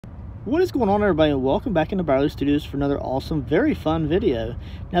What is going on, everybody, and welcome back into Byerly Studios for another awesome, very fun video.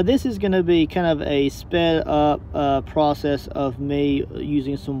 Now this is going to be kind of a sped up process of me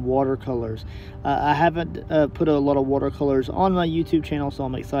using some watercolors. I haven't put a lot of watercolors on my YouTube channel, so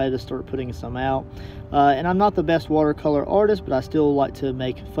I'm excited to start putting some out. And I'm not the best watercolor artist, but I still like to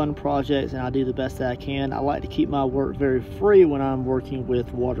make fun projects, and I do the best that I can. I like to keep my work very free when I'm working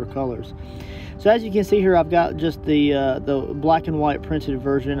with watercolors. So as you can see here, I've got just the black and white printed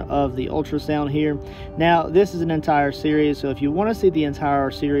version of the Ultrasound here. Now this is an entire series, so if you want to see the entire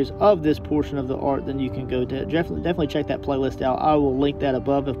series of this portion of the art, then you can go to definitely check that playlist out. I will link that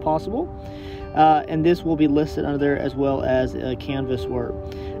above if possible. And this will be listed under there, as well as canvas work.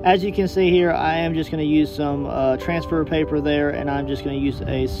 As you can see here, I am just going to use some transfer paper there, and I'm just going to use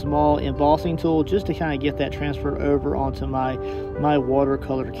a small embossing tool just to kind of get that transferred over onto my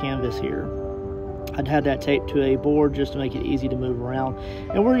watercolor canvas here. I'd had that taped to a board just to make it easy to move around,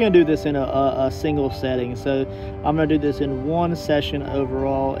 and we're going to do this in a single setting. So I'm going to do this in one session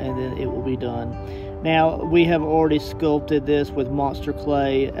overall, and then it will be done. Now we have already sculpted this with monster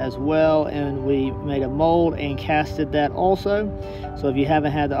clay as well, and we made a mold and casted that also. So if you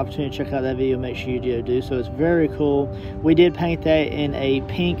haven't had the opportunity to check out that video, make sure you do so. It's very cool. We did paint that in a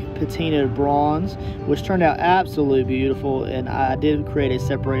pink patinaed bronze, which turned out absolutely beautiful, and I did create a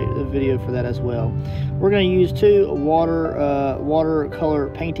separate video for that as well. We're going to use two watercolor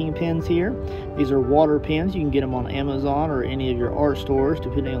painting pens here. These are water pens. You can get them on Amazon or any of your art stores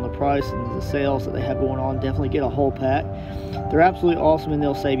depending on the price and the sales that they have going on. Definitely get a whole pack. They're absolutely awesome, and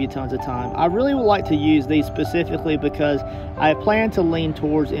they'll save you tons of time. I really would like to use these specifically because I plan to lean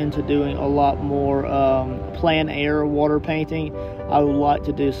towards into doing a lot more plein air water painting. I would like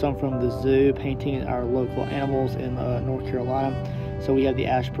to do some from the zoo, painting our local animals in North Carolina. So we have the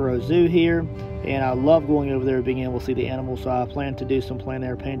Asheboro Zoo here, and I love going over there, being able to see the animals, so I plan to do some plein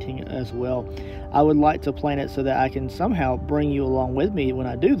air painting as well. I would like to plan it so that I can somehow bring you along with me when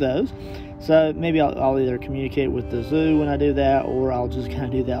I do those. So maybe I'll either communicate with the zoo when I do that, or I'll just kind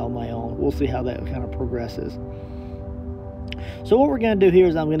of do that on my own. We'll see how that kind of progresses. So what we're going to do here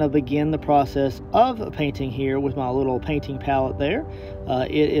is I'm going to begin the process of painting here with my little painting palette there.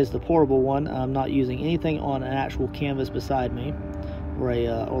 It is the portable one. I'm not using anything on an actual canvas beside me, or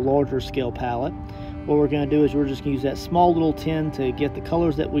a larger scale palette. What we're going to do is we're just going to use that small little tin to get the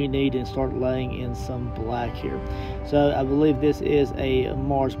colors that we need and start laying in some black here. So I believe this is a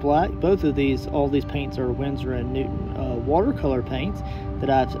Mars Black. Both of these, all these paints are Winsor & Newton watercolor paints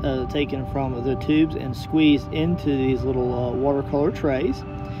that I've taken from the tubes and squeezed into these little watercolor trays.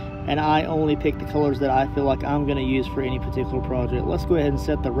 And I only pick the colors that I feel like I'm going to use for any particular project. Let's go ahead and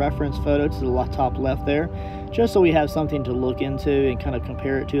set the reference photo to the top left there, just so we have something to look into and kind of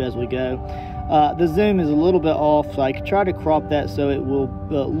compare it to as we go. The zoom is a little bit off, so I can try to crop that so it will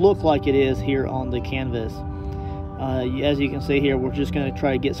look like it is here on the canvas. As you can see here, we're just going to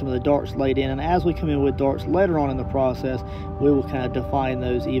try to get some of the darks laid in, and as we come in with darks later on in the process, we will kind of define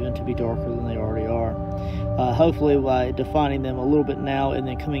those even to be darker than they already are. Hopefully by defining them a little bit now and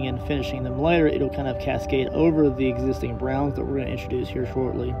then coming in and finishing them later, it'll kind of cascade over the existing browns that we're going to introduce here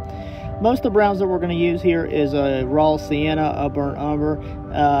shortly. Most of the browns that we're going to use here is a raw sienna, a burnt umber,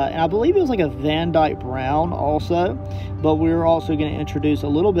 and I believe it was like a Van Dyke brown also, but we're also going to introduce a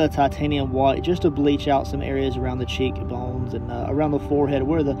little bit of titanium white just to bleach out some areas around the cheekbones and around the forehead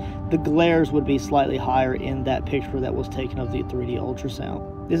where the glares would be slightly higher in that picture that was taken of the 3D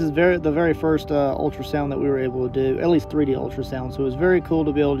ultrasound. This is the very first ultrasound that we were able to do, at least 3D ultrasound, so it was very cool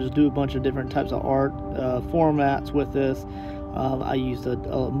to be able to just do a bunch of different types of art formats with this. I used a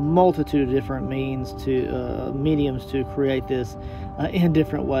multitude of different mediums to create this in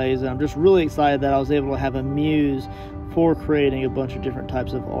different ways, and I'm just really excited that I was able to have a muse for creating a bunch of different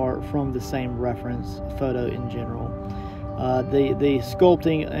types of art from the same reference photo in general. The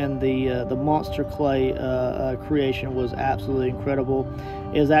sculpting and the monster clay creation was absolutely incredible.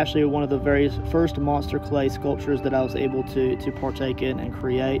 It was actually one of the very first monster clay sculptures that I was able to partake in and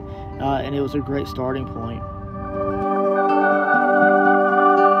create, and it was a great starting point.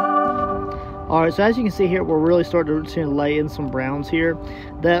 Alright, so as you can see here, we're really starting to lay in some browns here.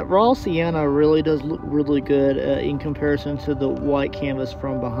 That raw sienna really does look really good in comparison to the white canvas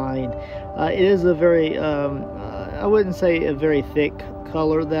from behind. It is a very, I wouldn't say a very thick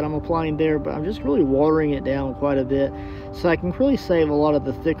color that I'm applying there, but I'm just really watering it down quite a bit, so I can really save a lot of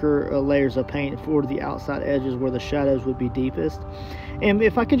the thicker layers of paint for the outside edges where the shadows would be deepest. And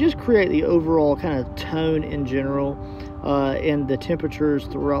if I could just create the overall kind of tone in general and the temperatures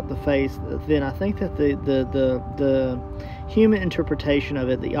throughout the face, then I think that the human interpretation of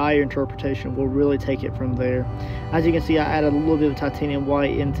it, the eye interpretation, will really take it from there. As you can see, I added a little bit of titanium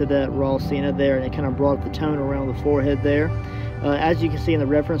white into that raw sienna there, and it kind of brought up the tone around the forehead there. As you can see in the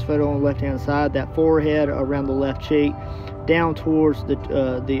reference photo on the left hand side, that forehead around the left cheek, down towards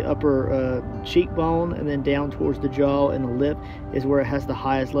the upper cheekbone, and then down towards the jaw and the lip is where it has the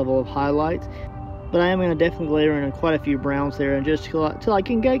highest level of highlights. But I am going to definitely layer in quite a few browns there, and just till I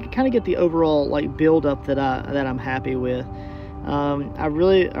can kind of get the overall like build up that I'm happy with. I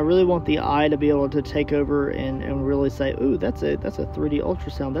really want the eye to be able to take over and really say, ooh, that's a 3D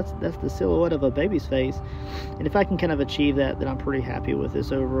ultrasound. That's the silhouette of a baby's face. And if I can kind of achieve that, then I'm pretty happy with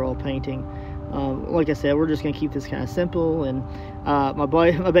this overall painting. Like I said, we're just going to keep this kind of simple, and my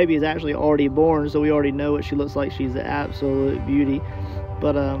baby is actually already born, so we already know what she looks like. She's an absolute beauty.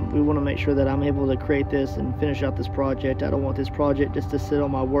 But we want to make sure that I'm able to create this and finish out this project. I don't want this project just to sit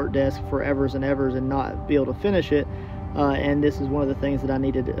on my work desk for evers and evers and not be able to finish it. And this is one of the things that I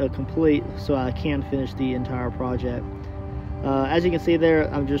needed to complete so I can finish the entire project. As you can see there,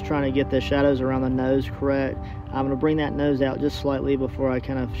 I'm just trying to get the shadows around the nose correct. I'm going to bring that nose out just slightly before I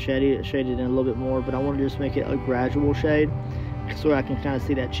kind of shade it in a little bit more, but I want to just make it a gradual shade so I can kind of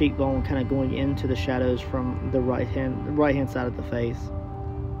see that cheekbone kind of going into the shadows from the right hand side of the face.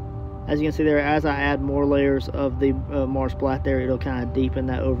 As you can see there, as I add more layers of the Mars black there, it'll kind of deepen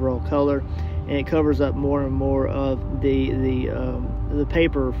that overall color, and it covers up more and more of the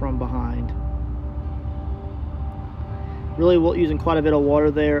paper from behind. Really using quite a bit of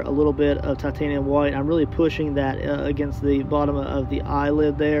water there, a little bit of titanium white. I'm really pushing that against the bottom of the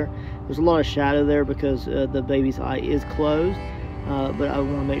eyelid there. There's a lot of shadow there because the baby's eye is closed, but I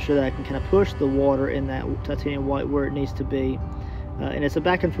want to make sure that I can kind of push the water in that titanium white where it needs to be. And it's a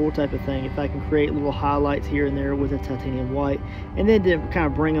back and forth type of thing. If I can create little highlights here and there with the titanium white, and then to kind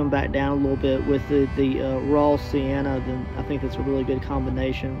of bring them back down a little bit with the raw sienna, then I think that's a really good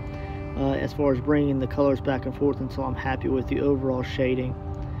combination as far as bringing the colors back and forth until I'm happy with the overall shading.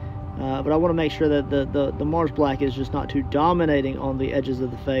 But I want to make sure that the Mars black is just not too dominating on the edges of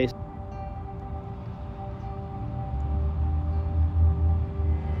the face.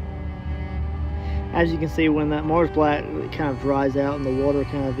 As you can see, when that Mars black kind of dries out and the water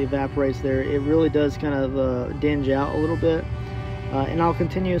kind of evaporates there, it really does kind of dinge out a little bit. And I'll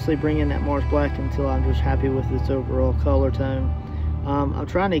continuously bring in that Mars black until I'm just happy with its overall color tone. I'm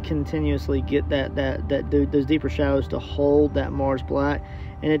trying to continuously get those deeper shadows to hold that Mars black,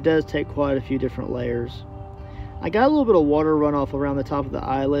 and it does take quite a few different layers. I got a little bit of water runoff around the top of the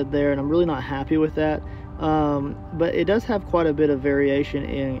eyelid there, and I'm really not happy with that. But it does have quite a bit of variation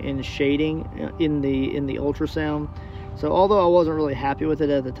in shading in the ultrasound. So although I wasn't really happy with it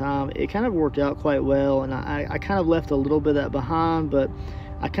at the time, it kind of worked out quite well, and I kind of left a little bit of that behind, but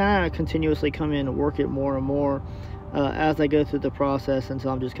I kind of continuously come in and work it more and more as I go through the process until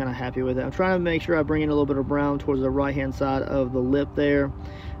I'm just kind of happy with it. I'm trying to make sure I bring in a little bit of brown towards the right hand side of the lip there,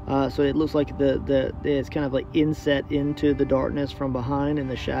 so it looks like it's kind of like inset into the darkness from behind in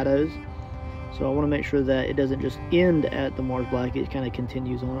the shadows. So I want to make sure that it doesn't just end at the Mars black, it kind of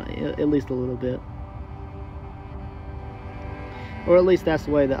continues on at least a little bit. Or at least that's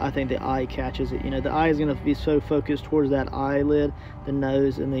the way that I think the eye catches it. You know, the eye is going to be so focused towards that eyelid, the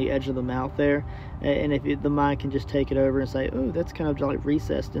nose, and the edge of the mouth there. And if the mind can just take it over and say, oh, that's kind of like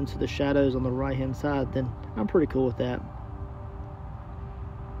recessed into the shadows on the right hand side, then I'm pretty cool with that.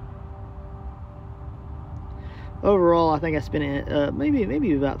 Overall, I think I spent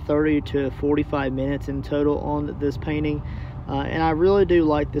maybe about 30 to 45 minutes in total on this painting. And I really do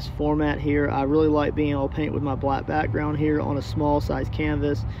like this format here. I really like being able to paint with my black background here on a small size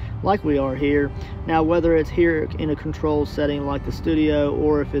canvas like we are here. Now, whether it's here in a controlled setting like the studio,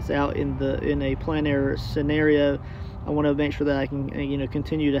 or if it's out in a plein air scenario, I want to make sure that I can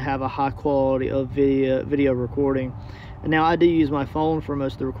continue to have a high quality of video recording. And now I do use my phone for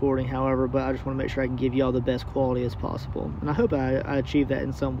most of the recording, however, but I just want to make sure I can give you all the best quality as possible. And I hope I achieve that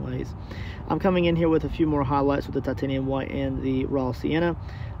in some ways. I'm coming in here with a few more highlights with the titanium white and the raw sienna.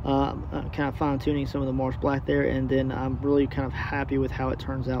 Kind of fine tuning some of the Mars black there, and then I'm really kind of happy with how it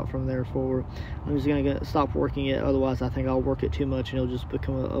turns out from there forward. I'm just going to stop working it, otherwise I think I'll work it too much and it'll just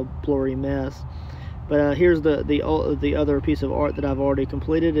become a blurry mess. But here's the other piece of art that I've already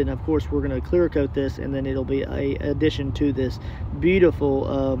completed, and of course we're going to clear coat this, and then it'll be a addition to this beautiful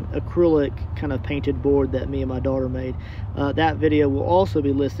acrylic kind of painted board that me and my daughter made. That video will also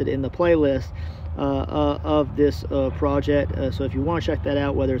be listed in the playlist of this project, so if you want to check that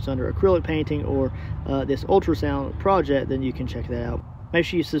out, whether it's under acrylic painting or this ultrasound project, then you can check that out. Make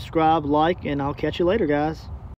sure you subscribe, like, and I'll catch you later, guys.